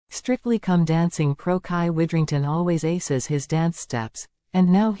Strictly Come Dancing pro Kai Widdrington always aces his dance steps, and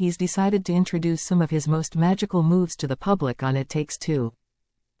now he's decided to introduce some of his most magical moves to the public on It Takes Two.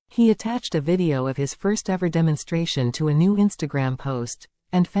 He attached a video of his first ever demonstration to a new Instagram post,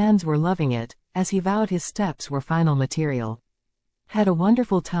 and fans were loving it, as he vowed his steps were final material. Had a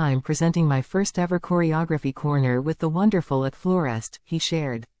wonderful time presenting my first ever choreography corner with the wonderful at Fleur East, he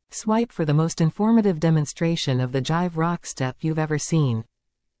shared. Swipe for the most informative demonstration of the jive rock step you've ever seen.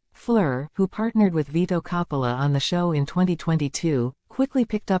 Fleur, who partnered with Vito Coppola on the show in 2022, quickly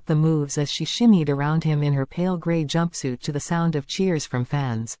picked up the moves as she shimmied around him in her pale gray jumpsuit to the sound of cheers from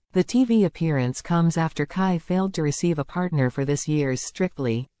fans. The TV appearance comes after Kai failed to receive a partner for this year's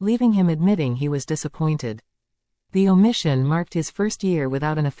Strictly, leaving him admitting he was disappointed. The omission marked his first year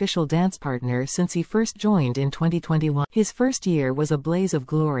without an official dance partner since he first joined in 2021. His first year was a blaze of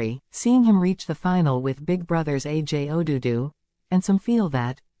glory, seeing him reach the final with Big Brother's AJ Odudu, and some feel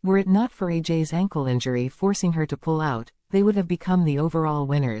that, were it not for AJ's ankle injury forcing her to pull out, they would have become the overall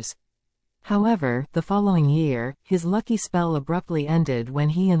winners. However, the following year, his lucky spell abruptly ended when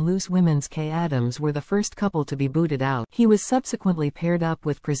he and Loose Women's Kay Adams were the first couple to be booted out. He was subsequently paired up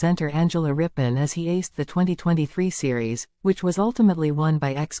with presenter Angela Rippon as he aced the 2023 series, which was ultimately won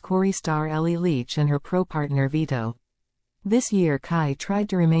by ex-Corey star Ellie Leach and her pro partner Vito. This year Kai tried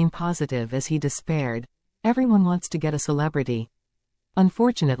to remain positive as he despaired. Everyone wants to get a celebrity.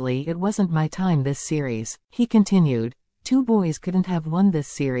 Unfortunately, it wasn't my time this series. He continued, two boys couldn't have won this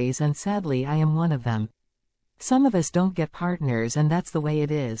series and sadly I am one of them. Some of us don't get partners and that's the way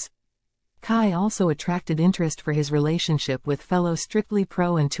it is. Kai also attracted interest for his relationship with fellow Strictly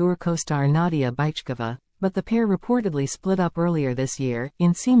Pro and Tour co-star Nadia Bychkova, but the pair reportedly split up earlier this year,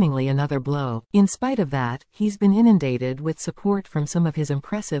 in seemingly another blow. In spite of that, he's been inundated with support from some of his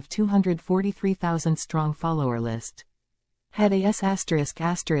impressive 243,000-strong follower list. Had a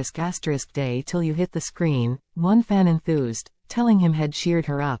 **** day till you hit the screen, one fan enthused, telling him had cheered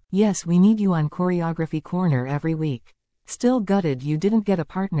her up. Yes, we need you on Choreography Corner every week. Still gutted you didn't get a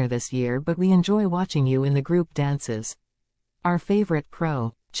partner this year, but we enjoy watching you in the group dances. Our favorite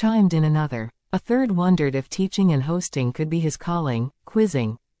pro, chimed in another. A third wondered if teaching and hosting could be his calling.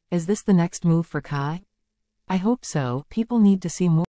 Quizzing. Is this the next move for Kai? I hope so. People need to see more.